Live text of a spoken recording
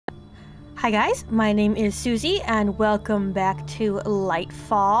Hi guys, my name is Susie and welcome back to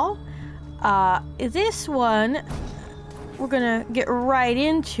Lightfall. This one, we're gonna get right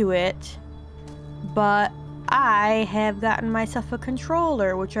into it, but I have gotten myself a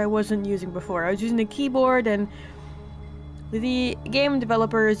controller, which I wasn't using before. I was using a keyboard, and the game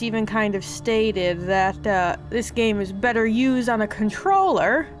developers even kind of stated that this game is better used on a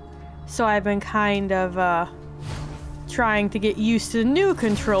controller, so I've been kind of trying to get used to the new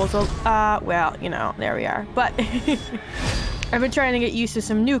controls. Well, you know, there we are. But I've been trying to get used to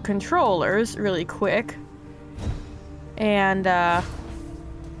some new controllers really quick. And I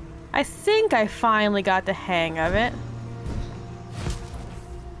think I finally got the hang of it.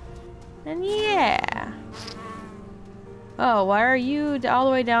 And yeah. Oh, why are you all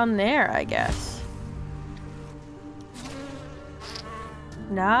the way down there, I guess?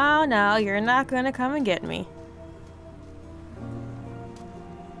 No, you're not gonna come and get me.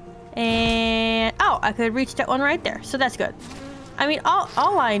 And oh, I could reach that one right there, so that's good. I mean,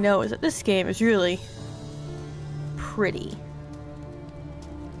 all I know is that this game is really pretty.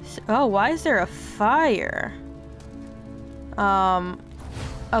 So, oh, why is there a fire?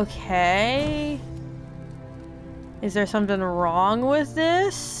 Okay. Is there something wrong with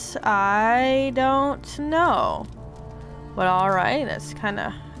this? I don't know. But alright, that's kind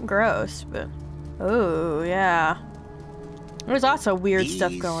of gross, but oh, yeah. There's lots of weird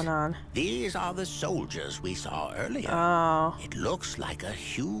stuff going on. These are the soldiers we saw earlier. Oh. It looks like a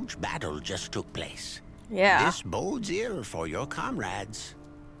huge battle just took place. Yeah. This bodes ill for your comrades.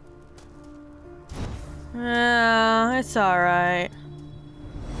 It's alright.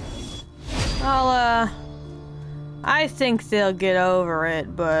 I think they'll get over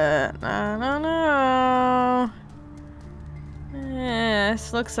it, but I don't know. Yeah,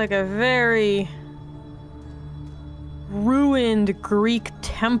 this looks like a very ruined Greek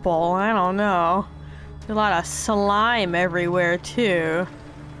temple. I don't know. There's a lot of slime everywhere too.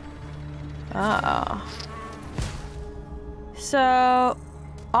 Uh-oh. So,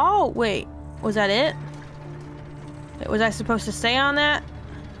 oh wait, was that it? Was I supposed to stay on that?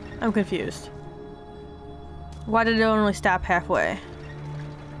 I'm confused. Why did it only stop halfway?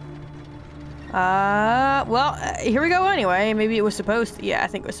 Well, here we go anyway. Maybe it was supposed to. Yeah, I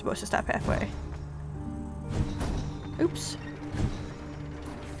think it was supposed to stop halfway. Oops.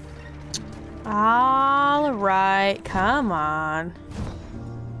 All right, come on.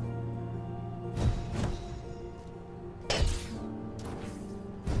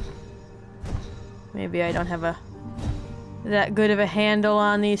 Maybe I don't have that good of a handle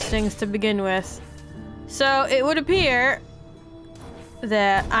on these things to begin with. So it would appear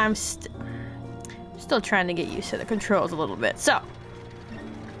that I'm still trying to get used to the controls a little bit. So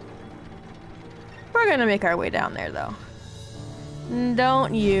we're gonna make our way down there, though.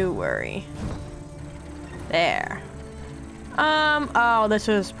 Don't you worry. There. Oh, this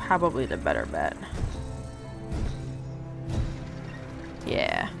was probably the better bet.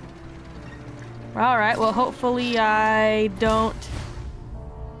 Yeah. Alright, well, hopefully I don't...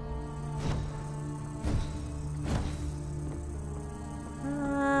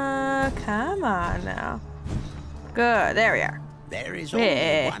 come on now. Good, there we are. There is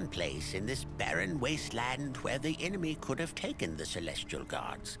only one place in this barren wasteland where the enemy could have taken the celestial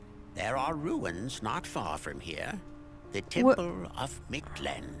gods. There are ruins not far from here. The Temple of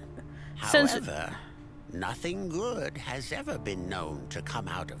Mictlan. However, nothing good has ever been known to come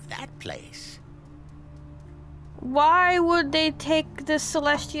out of that place. Why would they take the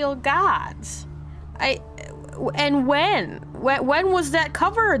celestial gods? And when? When was that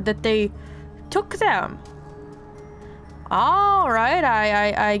covered that they took them? Alright,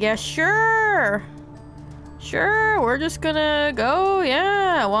 I guess sure. Sure, we're just gonna go,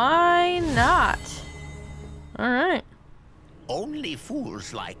 yeah, why not? Alright. Only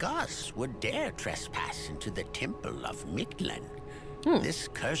fools like us would dare trespass into the Temple of Mictlan. This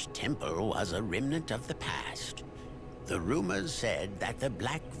cursed temple was a remnant of the past. The rumors said that the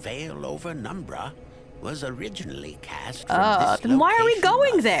black veil over Numbra was originally cast from this then why are we location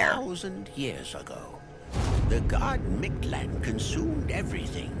going there? 1,000 years ago. The god Mictlan consumed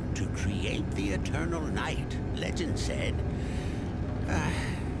everything to create the eternal night, legend said.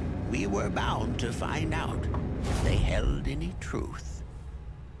 We were bound to find out if they held any truth.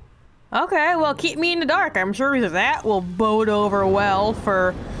 Okay, well, keep me in the dark. I'm sure that will bode over well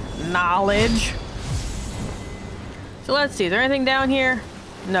for knowledge. So let's see, is there anything down here?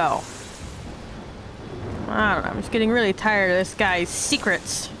 No. I don't know, I'm just getting really tired of this guy's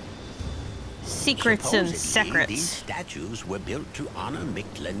secrets. Secrets and secrets. These statues were built to honor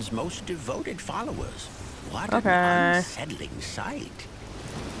Mictlan's most devoted followers. What an unsettling sight.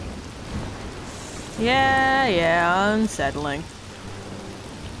 Yeah, unsettling.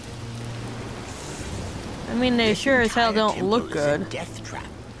 I mean, they sure as hell don't look good. Death trap.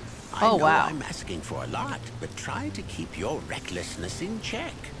 Oh, wow. I'm asking for a lot, but try to keep your recklessness in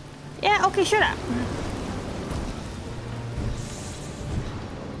check. Yeah, okay, shut up.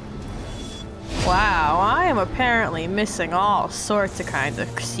 Wow, I am apparently missing all sorts of kinds of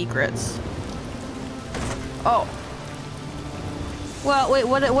secrets. Oh. Well, wait,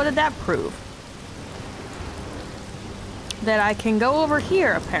 what did that prove? That I can go over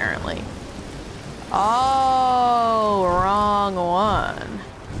here, apparently. Oh, wrong one.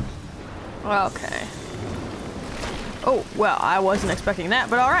 Okay. Oh, well, I wasn't expecting that,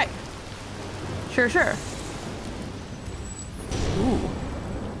 but alright. Sure. Ooh.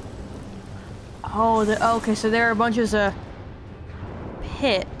 Oh, okay, so there are bunches of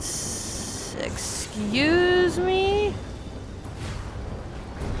pits. Excuse me?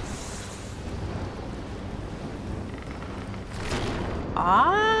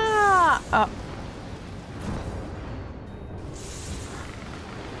 Ah!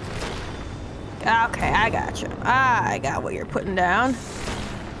 Okay, I got you. I got what you're putting down.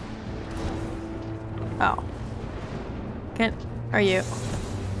 Oh. Are you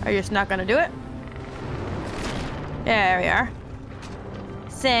just not gonna do it? There we are.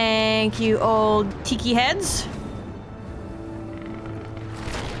 Thank you, old tiki heads.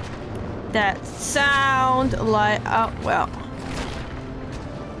 That sound like, oh, well.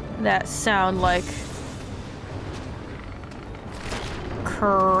 That sound like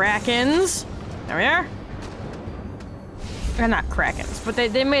krakens. There we are. They're not krakens, but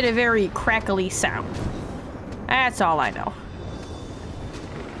they made a very crackly sound. That's all I know.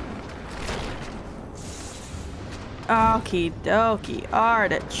 Okie dokie,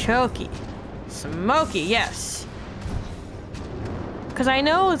 artichoke. Smoky, yes. Because I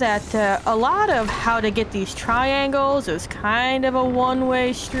know that a lot of how to get these triangles is kind of a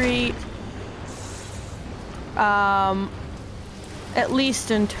one-way street. At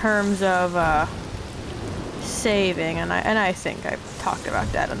least in terms of saving, and I think I've talked about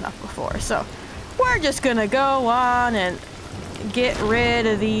that enough before. So we're just gonna go on and get rid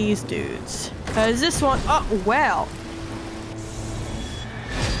of these dudes. Because this one, oh, well.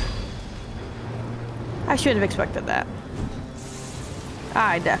 I should have expected that.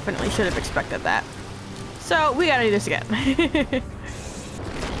 I definitely should have expected that. So, we gotta do this again.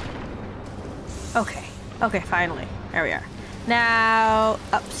 Okay, finally. There we are. Now,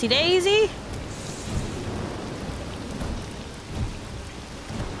 upsy daisy.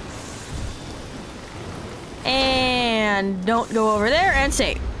 And don't go over there and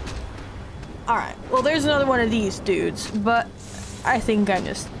save. Alright, well there's another one of these dudes, but I think I'm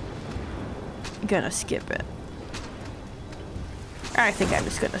just gonna skip it. I think I'm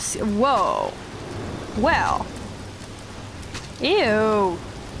just gonna see. Whoa. Well. Ew.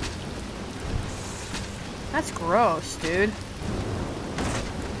 That's gross, dude.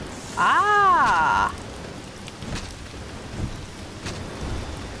 Ah.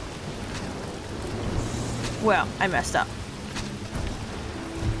 Well, I messed up.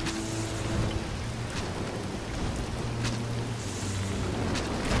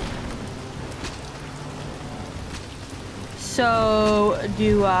 So,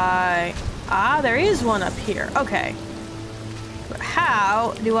 do I... Ah, there is one up here. Okay. But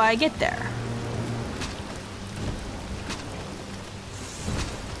how do I get there?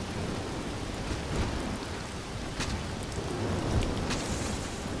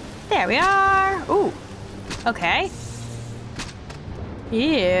 There we are. Ooh. Okay.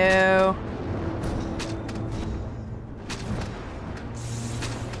 Ew.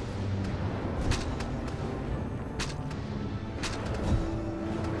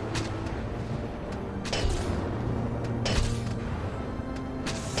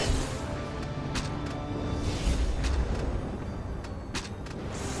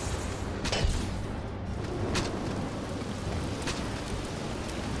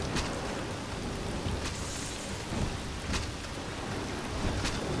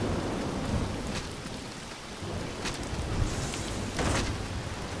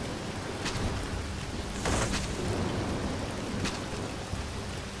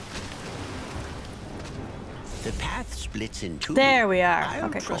 The path splits in two. There we are. I'll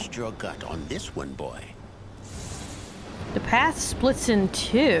Okay, trust cool. your gut on this one, boy. The path splits in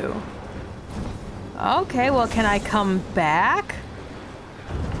two. Okay, well, can I come back?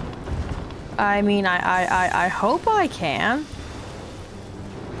 I mean, I hope I can.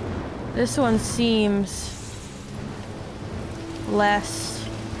 This one seems less...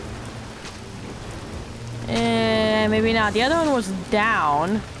 maybe not. The other one was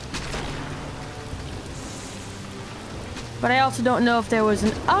down. But I also don't know if there was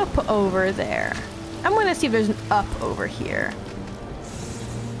an up over there. I'm gonna see if there's an up over here.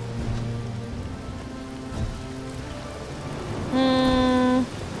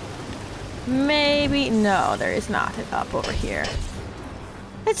 Maybe. No, there is not an up over here.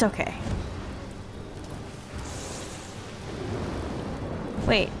 It's okay.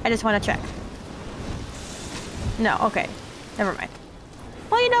 Wait, I just want to check. No, okay. Never mind.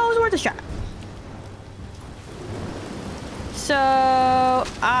 Well, you know, it was worth a shot. So,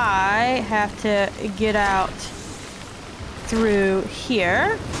 I have to get out through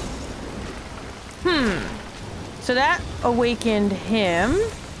here. So that awakened him.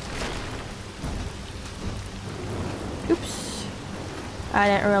 Oops. I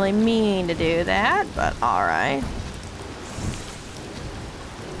didn't really mean to do that, but alright.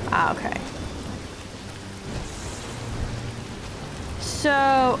 Okay.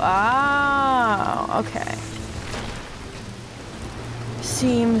 So, okay.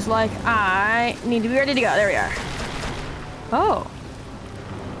 Seems like I need to be ready to go. There we are. Oh.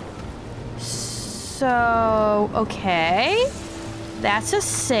 So, okay. That's a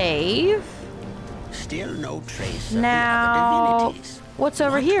save. Still no trace Now, of the other divinities. What's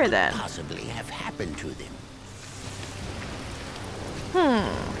over What here could then? possibly have happened to them?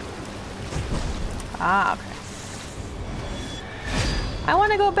 Okay. I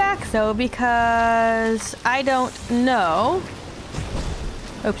want to go back though because I don't know.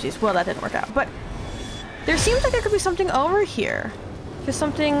 Oopsies. Well, that didn't work out. But there seems like there could be something over here. Just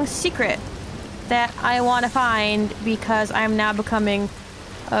something secret that I want to find because I'm now becoming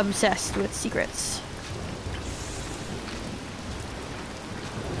obsessed with secrets.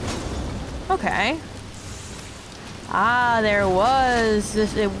 Okay. There was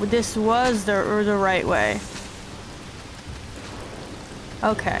this. This was the right way.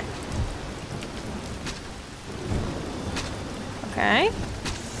 Okay. Okay.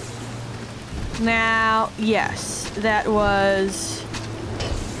 Now, yes, that was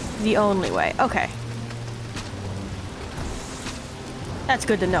the only way. Okay. That's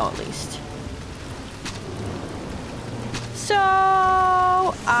good to know, at least. So,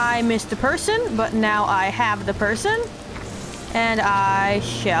 I missed a person, but now I have the person, and I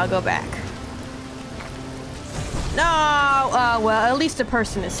shall go back. No! Well, at least the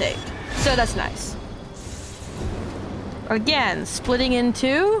person is saved. So that's nice. Again, splitting in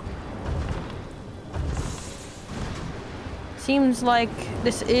two. Seems like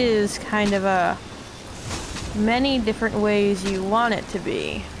this is kind of a many different ways you want it to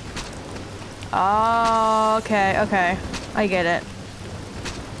be. Oh, okay, okay. I get it.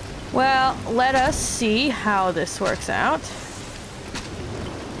 Well, let us see how this works out.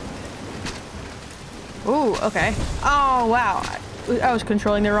 Ooh, okay. Oh, wow. I was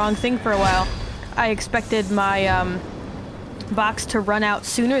controlling the wrong thing for a while. I expected my box to run out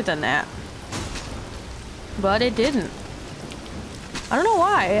sooner than that. But it didn't. I don't know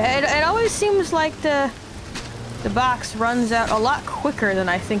why. It always seems like the box runs out a lot quicker than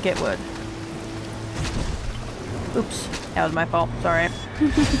I think it would. Oops. That was my fault. Sorry.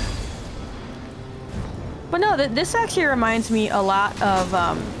 But no, this actually reminds me a lot of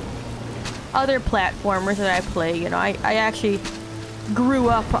other platformers that I play. You know, I actually grew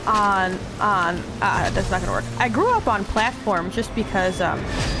up on that's not gonna work. I grew up on platforms just because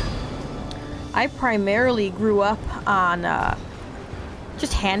I primarily grew up on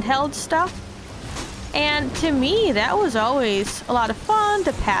just handheld stuff, and to me that was always a lot of fun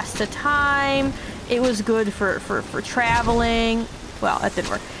to pass the time. It was good for traveling. Well, that didn't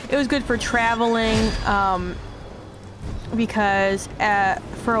work. It was good for traveling because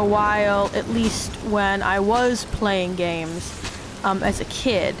for a while, at least when I was playing games as a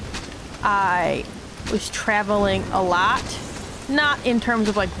kid, I was traveling a lot. Not in terms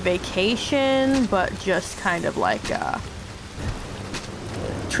of like vacation, but just kind of like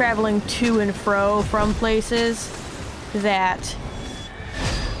traveling to and fro from places that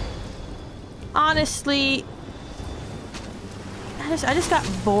honestly I just got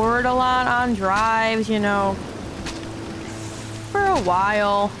bored a lot on drives, you know, for a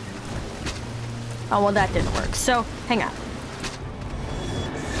while. Oh, well, that didn't work. So, hang on.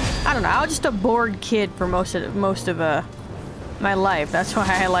 I don't know. I was just a bored kid for most of my life. That's why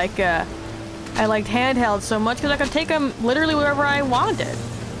I liked handhelds so much, because I could take them literally wherever I wanted.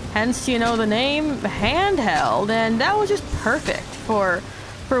 Hence, you know, the name handheld, and that was just perfect for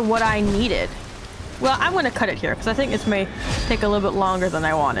what I needed. Well, I'm going to cut it here, because I think this may take a little bit longer than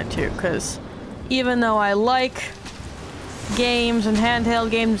I wanted to, because even though I like games and handheld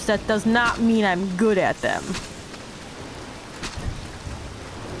games, that does not mean I'm good at them.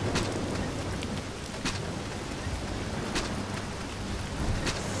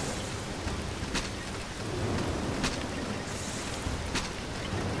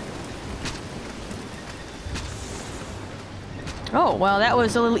 Oh, well, that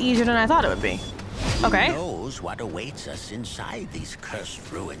was a little easier than I thought it would be. Okay. Who knows what awaits us inside these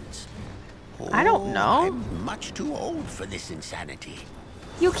cursed ruins? I don't know. I'm much too old for this insanity.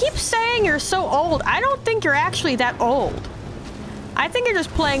 You keep saying you're so old. I don't think you're actually that old. I think you're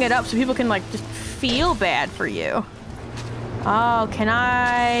just playing it up so people can, like, just feel bad for you. Oh, can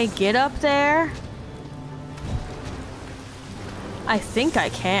I get up there? I think I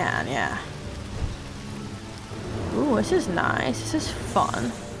can, yeah. Ooh, this is nice. This is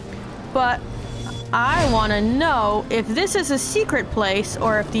fun. But I want to know if this is a secret place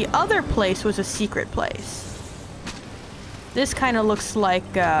or if the other place was a secret place. This kind of looks like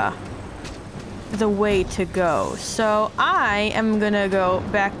the way to go. So I am going to go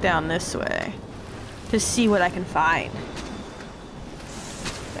back down this way to see what I can find.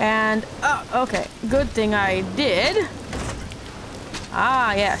 And, oh, okay. Good thing I did.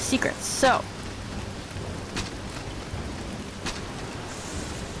 Ah, yeah, secrets. So.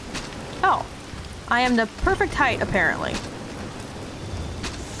 Oh. I am the perfect height, apparently.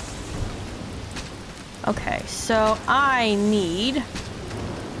 Okay, so I need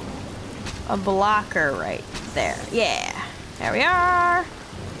a blocker right there. Yeah. There we are.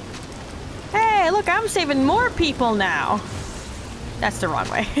 Hey, look, I'm saving more people now. That's the wrong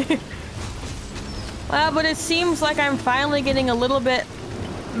way. Well, but it seems like I'm finally getting a little bit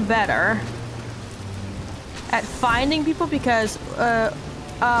better at finding people because,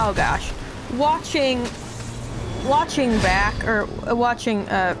 oh gosh. Watching back or watching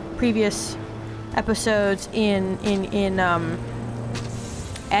previous episodes in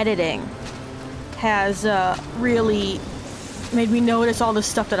editing has really made me notice all the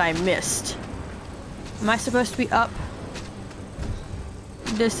stuff that I missed. Am I supposed to be up?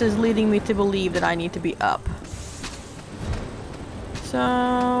 This is leading me to believe that I need to be up.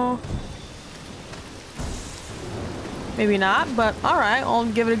 So maybe not, but alright, I'll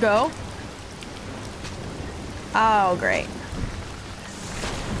give it a go. Oh, great.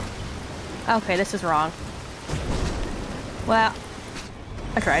 Okay, this is wrong. Well,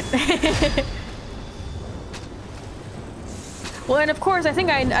 I tried. Well, and of course, I think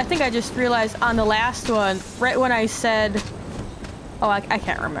I just realized on the last one, right when I said, oh, I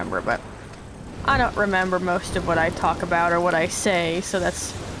can't remember, but I don't remember most of what I talk about or what I say, so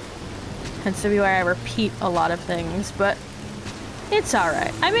that's tends to be why I repeat a lot of things, but it's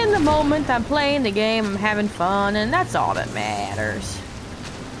alright. I'm in the moment, I'm playing the game, I'm having fun, and that's all that matters.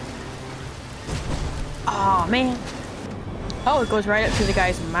 Oh man. Oh, it goes right up to the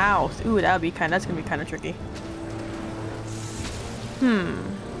guy's mouth. Ooh, that's gonna be kind of tricky.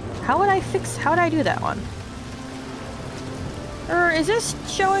 How would I do that one? Or is this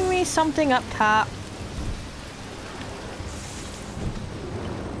showing me something up top?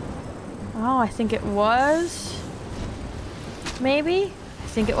 Oh, I think it was. Maybe? I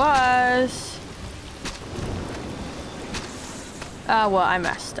think it was. Oh, well, I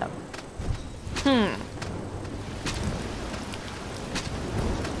messed up.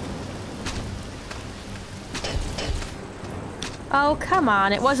 Oh, come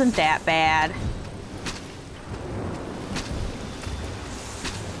on. It wasn't that bad.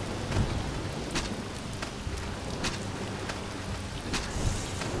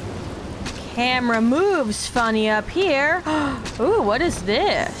 Camera moves funny up here. Ooh, what is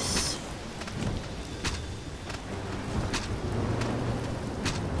this?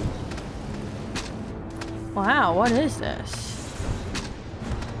 Wow, what is this?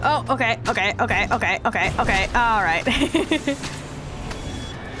 Oh, okay. All right.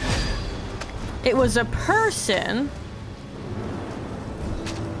 It was a person,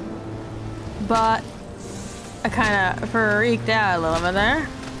 but I kind of freaked out a little bit there.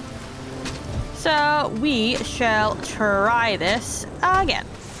 So we shall try this again.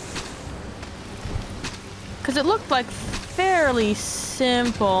 Because it looked like fairly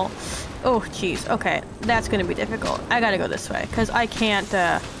simple. Oh, jeez. Okay, that's going to be difficult. I gotta go this way, because I can't,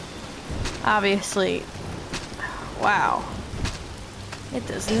 obviously... Wow. It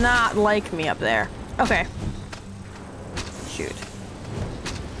does not like me up there. Okay. Shoot.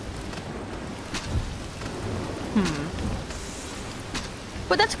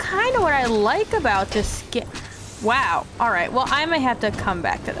 But that's kind of what I like about this game. Wow. Alright, well, I may have to come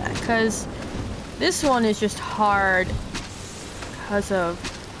back to that, because this one is just hard because of...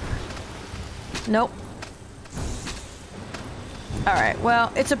 Nope. Alright,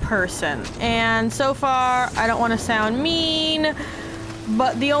 well, it's a person. And so far, I don't want to sound mean,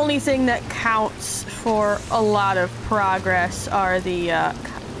 but the only thing that counts for a lot of progress are the,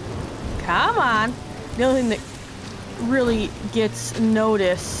 come on! The only thing that really gets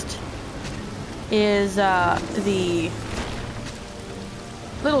noticed is, the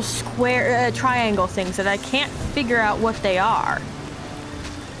little square, triangle things that I can't figure out what they are.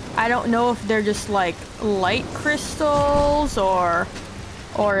 I don't know if they're just like light crystals or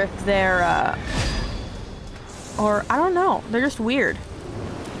if they're, or I don't know. They're just weird.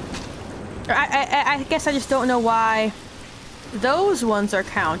 I guess I just don't know why those ones are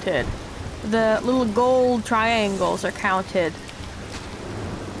counted. The little gold triangles are counted.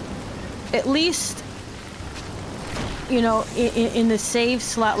 At least, you know, in the save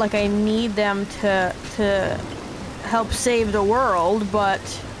slot, like I need them to help save the world, but...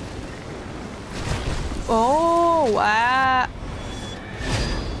 Oh, I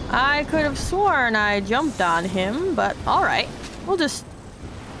could have sworn I jumped on him, but alright. We'll just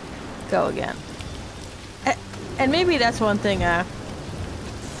go again. And maybe that's one thing, I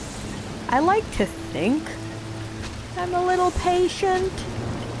like to think I'm a little patient.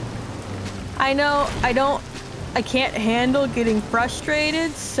 I know I can't handle getting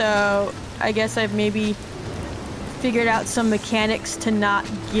frustrated, so I guess I've maybe figured out some mechanics to not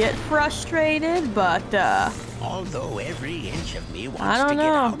get frustrated, but although every inch of me wants to get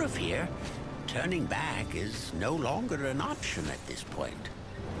out of here, turning back is no longer an option at this point.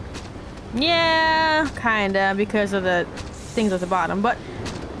 Yeah, kinda, because of the things at the bottom, but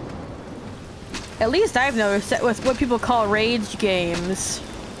at least I've noticed that with what people call rage games,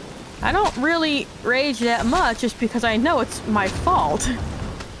 I don't really rage that much just because I know it's my fault.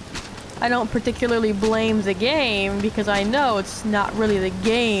 I don't particularly blame the game because I know it's not really the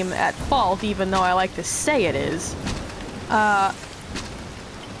game at fault, even though I like to say it is.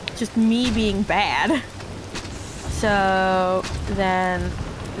 Just me being bad. So then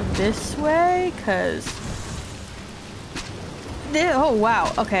this way, cause oh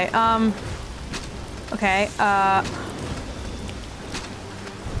wow, okay, okay,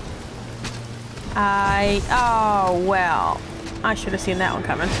 oh well, I should have seen that one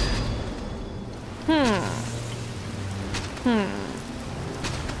coming.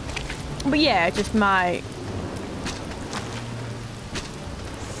 But yeah, just my...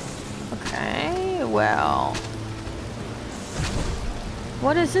 Okay, well...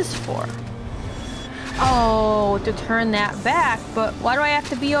 What is this for? Oh, to turn that back, but why do I have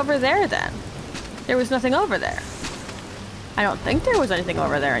to be over there then? There was nothing over there. I don't think there was anything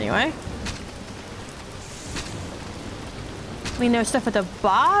over there anyway. I mean, there's stuff at the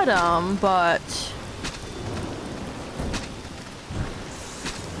bottom, but...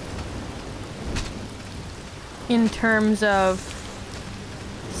 In terms of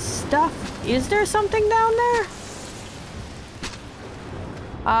stuff, is there something down there?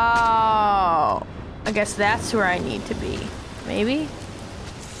 Oh, I guess that's where I need to be. Maybe?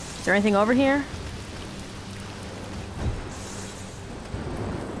 Is there anything over here?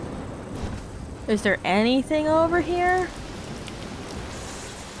 Is there anything over here?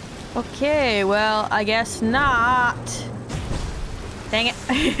 Okay, well, I guess not. Dang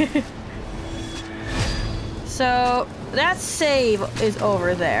it. So, that save is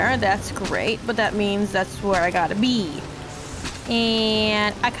over there. That's great, but that means that's where I gotta be.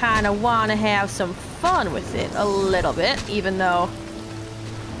 And I kind of want to have some fun with it a little bit, even though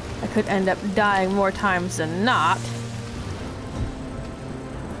I could end up dying more times than not.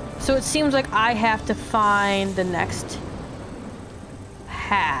 So it seems like I have to find the next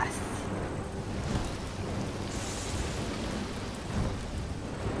path.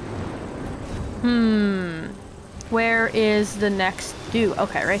 Where is the next do?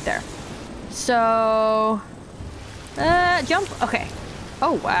 Okay, right there. So... jump? Okay.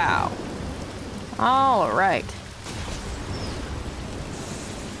 Oh, wow. Alright.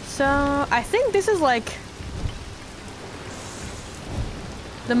 So, I think this is like...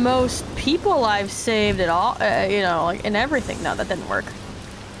 the most people I've saved at all, you know, like in everything. No, that didn't work.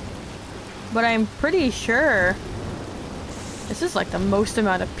 But I'm pretty sure this is like the most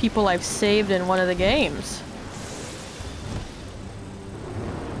amount of people I've saved in one of the games.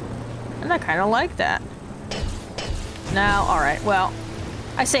 And I kind of like that. Now, alright, well,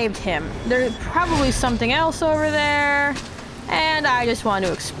 I saved him. There's probably something else over there, and I just want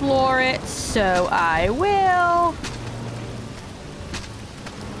to explore it, so I will.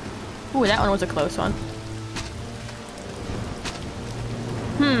 Ooh, that one was a close one.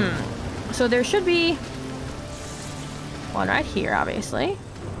 So there should be one right here, obviously.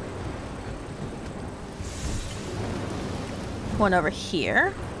 One over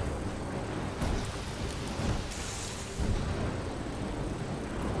here.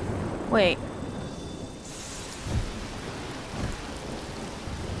 Wait.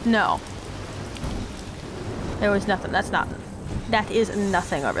 No. There was nothing. That's not... That is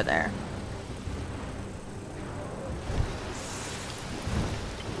nothing over there.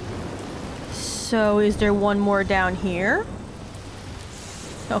 So is there one more down here?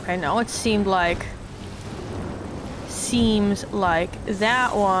 Okay, no, it seems like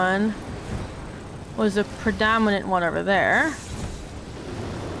that one was a predominant one over there.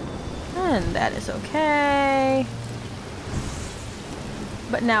 And that is okay.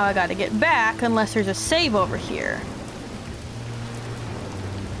 But now I gotta get back unless there's a save over here.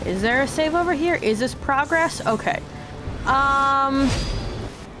 Is there a save over here? Is this progress? Okay.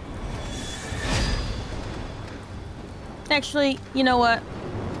 Actually, you know what?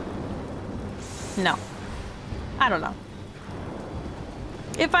 No. I don't know.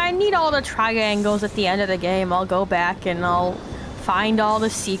 If I need all the triangles at the end of the game, I'll go back and I'll find all the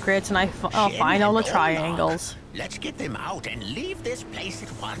secrets and I'll find all the triangles. Let's get them out and leave this place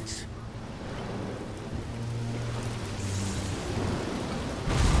at once.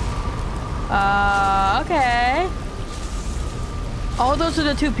 Okay. Oh, those are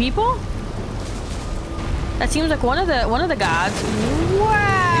the two people? That seems like one of the gods. Wow!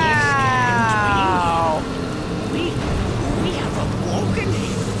 We have awoken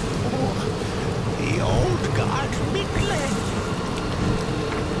him. Oh, the old god Miklen.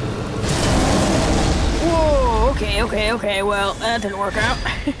 Whoa, okay, well, that didn't work out.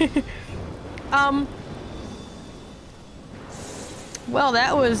 Well,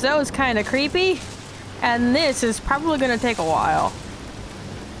 that was kind of creepy, and this is probably gonna take a while.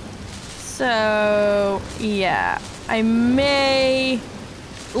 So, yeah, I may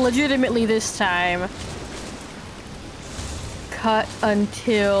legitimately this time cut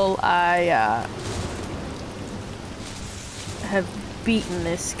until I have beaten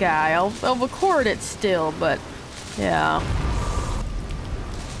this guy. I'll record it still, but yeah.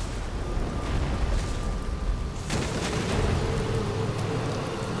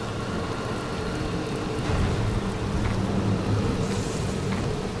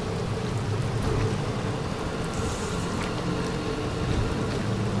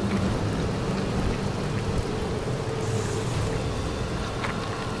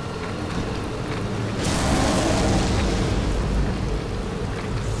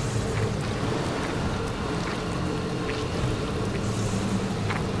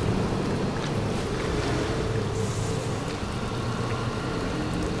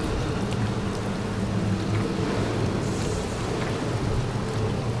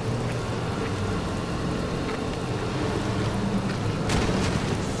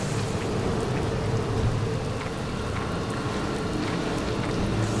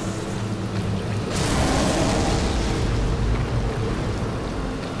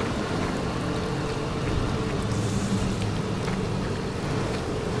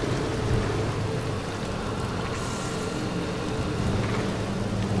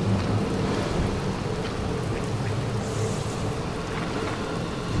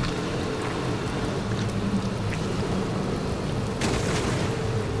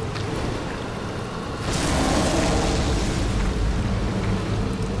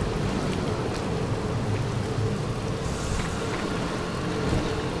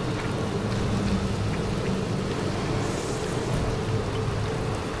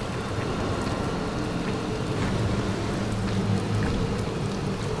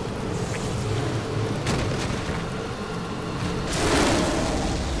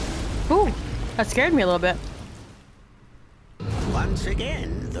 That scared me a little bit. Once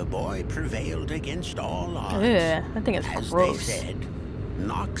again, the boy prevailed against all odds. Ugh, I think it's gross. As they said,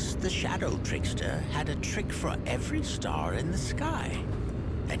 Nox the Shadow Trickster had a trick for every star in the sky.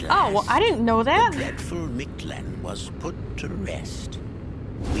 At last, oh, well, I didn't know that. The dreadful Miklen was put to rest.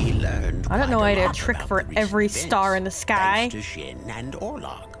 We learned I don't know I had a trick about for the recent every events, star in the sky. Thanks to Shin and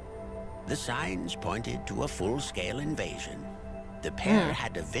Orlog. The signs pointed to a full-scale invasion. The pair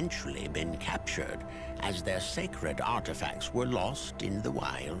had eventually been captured as their sacred artifacts were lost in the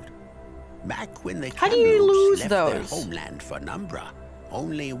wild. Back when the How do you lose left those? their homeland for Numbra,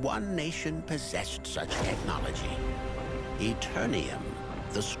 only one nation possessed such technology. Eternium,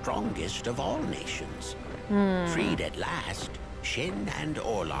 the strongest of all nations. Freed at last, Shin and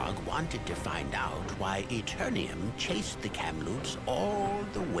Orlog wanted to find out why Eternium chased the Kamloops all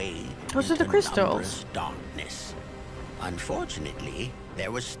the way Those are the into crystals. Numbra's darkness. Unfortunately,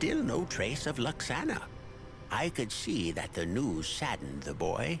 there was still no trace of Luxana. I could see that the news saddened the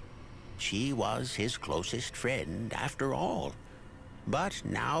boy. She was his closest friend, after all. But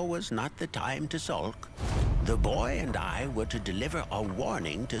now was not the time to sulk. The boy and I were to deliver a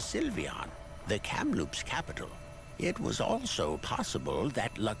warning to Sylvian, the Kamloops capital. It was also possible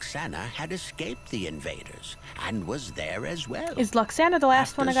that Luxana had escaped the invaders and was there as well. Is Luxana the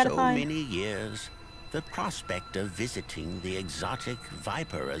last one I gotta so find? Many years, The prospect of visiting the exotic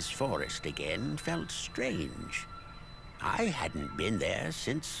viperous forest again felt strange. I hadn't been there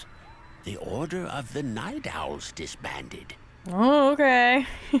since the Order of the Night Owls disbanded. Oh, okay.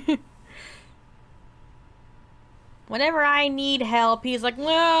 Whenever I need help, he's like, no,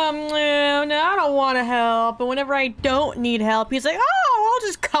 I don't want to help. And whenever I don't need help, he's like, oh, I'll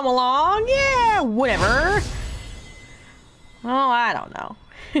just come along. Yeah, whatever. Oh, I don't know.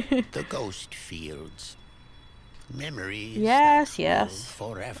 The ghost fields. Memories yes, that yes.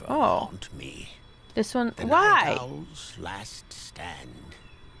 will forever haunt me. This one, The why? Night Owl's last stand.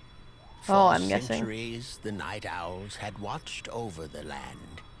 Oh, For I'm guessing. centuries, the Night Owls had watched over the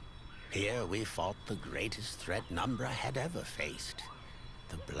land. Here we fought the greatest threat Numbra had ever faced.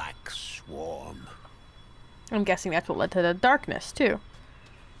 The Black Swarm. I'm guessing that's what led to the darkness, too.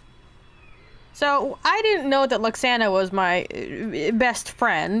 So, I didn't know that Luxana was my best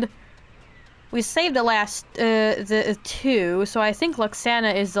friend. We saved the last, the two, so I think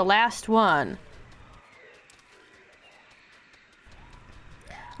Luxana is the last one.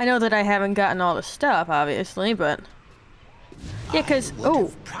 I know that I haven't gotten all the stuff, obviously, but... yeah, because... I would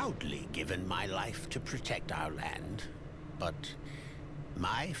have proudly given my life to protect our land, but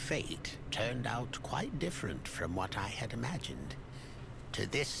my fate turned out quite different from what I had imagined. To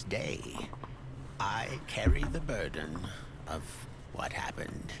this day, I carry the burden of what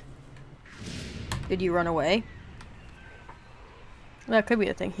happened. Did you run away? That could be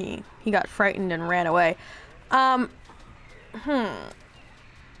the thing. He got frightened and ran away.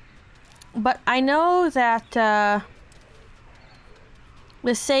 But I know that,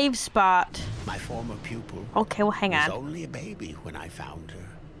 the save spot... My former pupil okay, well, hang was on. only a baby when I found her.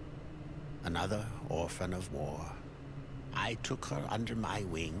 Another orphan of war. I took her under my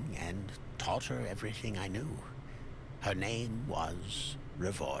wing and taught her everything I knew. Her name was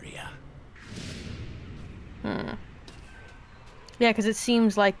Revoria. Yeah, because it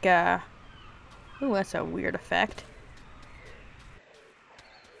seems like, ooh, that's a weird effect.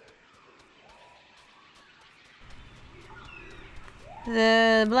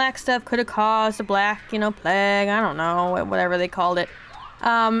 The black stuff could have caused the black, plague. I don't know, whatever they called it.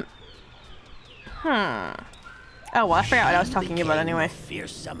 Oh, well, I forgot what I was talking about anyway. A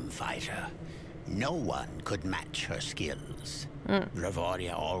fearsome fighter. No one could match her skills.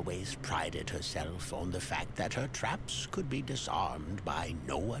 Revoria always prided herself on the fact that her traps could be disarmed by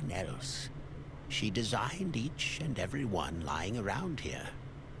no one else. She designed each and every one lying around here.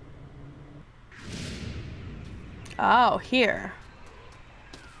 Oh, here.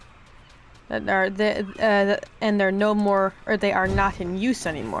 That are and they're no more, or they are not in use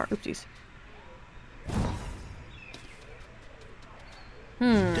anymore. Oopsies.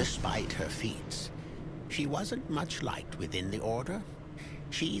 Despite her feats, she wasn't much liked within the Order.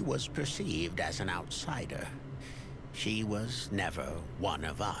 She was perceived as an outsider. She was never one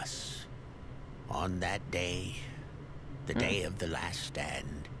of us. On that day, the day of the last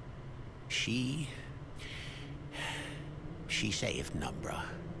stand, she saved Numbra,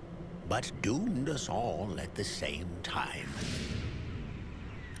 but doomed us all at the same time.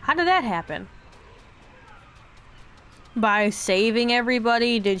 How did that happen? By saving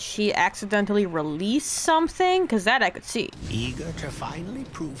everybody, did she accidentally release something? Because that I could see. Eager to finally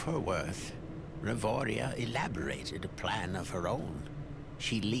prove her worth, Revoria elaborated a plan of her own.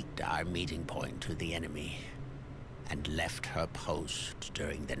 She leaked our meeting point to the enemy and left her post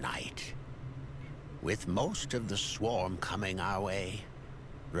during the night. With most of the swarm coming our way,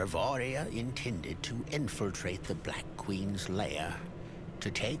 Revoria intended to infiltrate the Black Queen's lair, to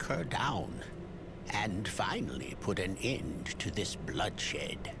take her down, and finally put an end to this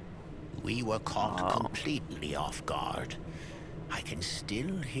bloodshed. We were caught completely off guard. I can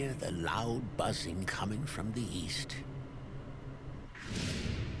still hear the loud buzzing coming from the east.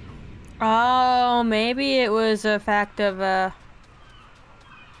 Oh, maybe it was a fact of,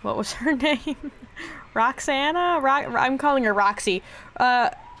 what was her name? Roxana? I'm calling her Roxy.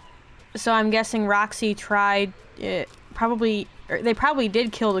 So I'm guessing Roxy tried, they probably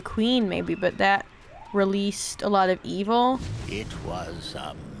did kill the queen, maybe, but that released a lot of evil. It was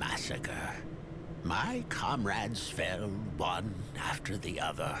a massacre. My comrades fell one after the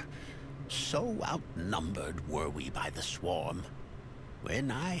other. So outnumbered were we by the swarm. When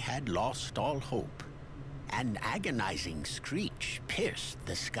I had lost all hope, an agonizing screech pierced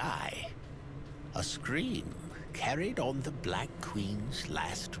the sky. A scream carried on the Black Queen's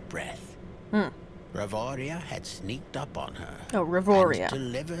last breath. Revoria had sneaked up on her. Oh, Revoria.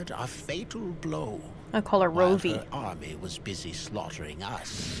 And delivered a fatal blow. I call her while Rovi. her army was busy slaughtering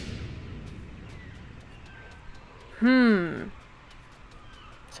us.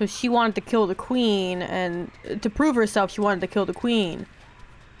 So she wanted to kill the queen, and to prove herself, she wanted to kill the queen.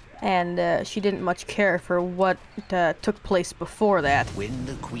 And she didn't much care for what took place before that. When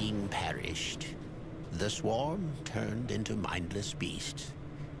the queen perished, the swarm turned into mindless beasts.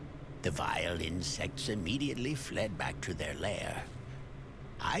 The vile insects immediately fled back to their lair.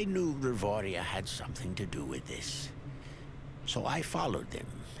 I knew Revoria had something to do with this, so I followed them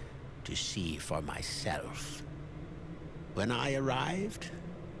to see for myself. When I arrived,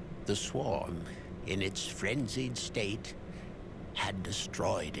 the swarm, in its frenzied state, had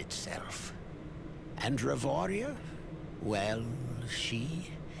destroyed itself. And Revoria, well, she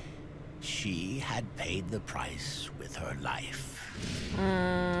had paid the price with her life.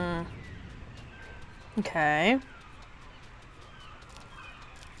 Okay.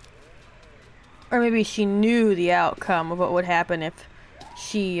 Or maybe she knew the outcome of what would happen if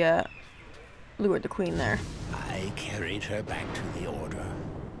she lured the queen there. I carried her back to the Order.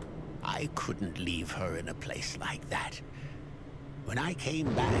 I couldn't leave her in a place like that. When I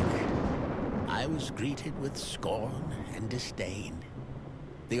came back, I was greeted with scorn and disdain.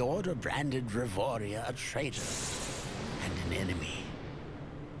 The Order branded Revoria a traitor and an enemy.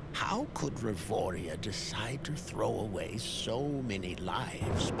 How could Revoria decide to throw away so many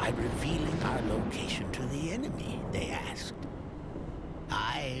lives by revealing our location to the enemy, they asked.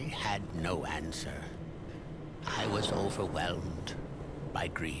 I had no answer. I was overwhelmed by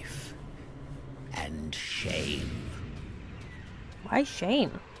grief and shame. Why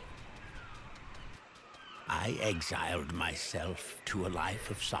shame? I exiled myself to a life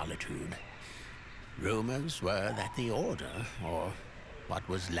of solitude. Rumors were that the Order, or what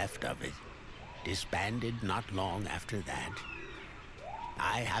was left of it, disbanded not long after that.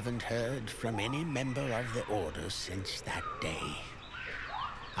 I haven't heard from any member of the Order since that day.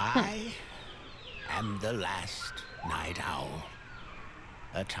 I am the last Night Owl,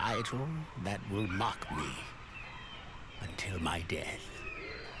 a title that will mock me until my death.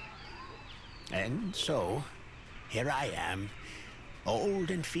 And so, here I am,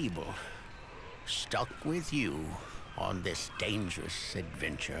 old and feeble, stuck with you on this dangerous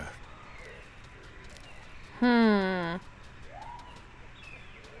adventure.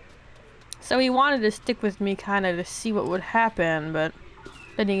 So he wanted to stick with me kind of to see what would happen, but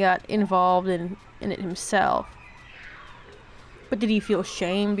then he got involved in it himself. But did he feel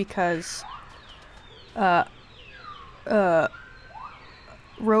shame because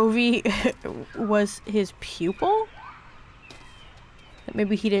Rovi was his pupil? That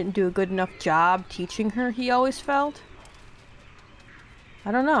maybe he didn't do a good enough job teaching her, he always felt?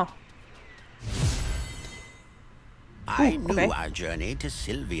 I don't know. I knew our journey to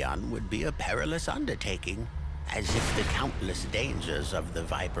Sylvian would be a perilous undertaking, as if the countless dangers of the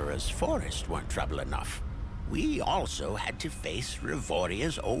Viperous Forest weren't trouble enough. We also had to face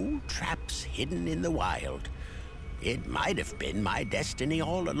Revoria's old traps hidden in the wild. It might have been my destiny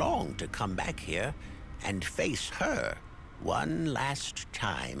all along to come back here and face her one last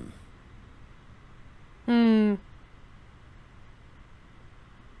time.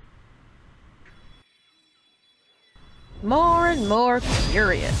 More and more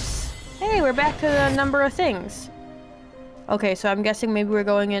curious. Hey, we're back to the number of things. Okay, so I'm guessing maybe we're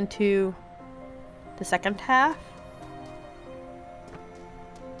going into the second half?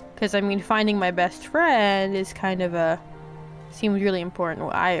 Because, I mean, finding my best friend is kind of seems really important.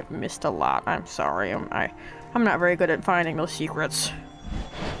 Well, I have missed a lot. I'm sorry. I'm not very good at finding those secrets.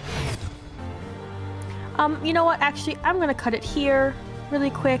 You know what? Actually, I'm gonna cut it here really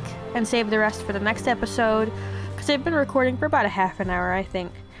quick and save the rest for the next episode. Because I've been recording for about a half an hour, I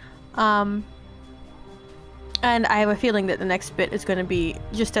think. And I have a feeling that the next bit is going to be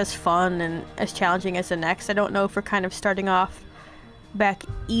just as fun and as challenging as the next. I don't know if we're kind of starting off back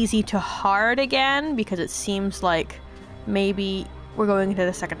easy to hard again, because it seems like maybe we're going into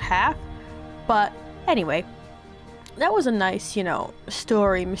the second half. But anyway, that was a nice, you know,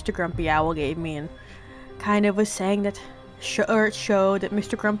 story Mr. Grumpy Owl gave me, and kind of was saying that it showed that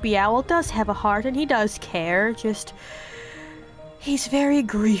Mr. Grumpy Owl does have a heart and he does care, just he's very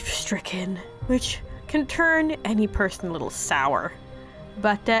grief-stricken, which can turn any person a little sour.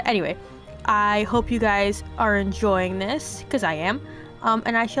 But anyway, I hope you guys are enjoying this, because I am,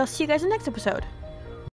 and I shall see you guys in the next episode.